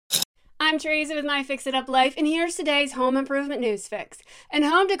I'm Teresa with My Fix It Up Life, and here's today's home improvement news fix. In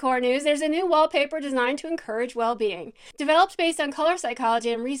home decor news, there's a new wallpaper designed to encourage well-being. Developed based on color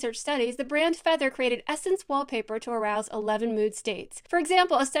psychology and research studies, the brand Feather created Essence wallpaper to arouse 11 mood states. For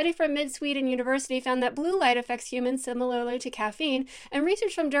example, a study from Mid-Sweden University found that blue light affects humans similarly to caffeine, and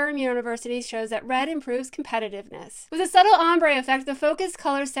research from Durham University shows that red improves competitiveness. With a subtle ombre effect, the focused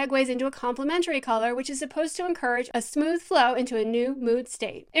color segues into a complementary color, which is supposed to encourage a smooth flow into a new mood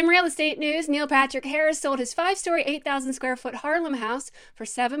state. In real estate news, Neil Patrick Harris sold his 5-story, 8,000 square foot Harlem house for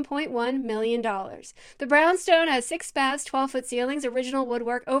 $7.1 million. The brownstone has 6 baths, 12-foot ceilings, original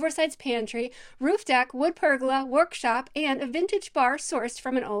woodwork, oversized pantry, roof deck, wood pergola, workshop, and a vintage bar sourced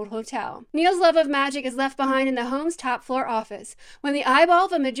from an old hotel. Neil's love of magic is left behind in the home's top floor office. When the eyeball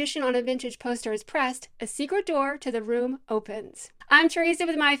of a magician on a vintage poster is pressed, a secret door to the room opens. I'm Teresa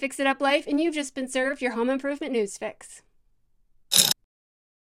with My Fix It Up Life, and you've just been served your home improvement news fix.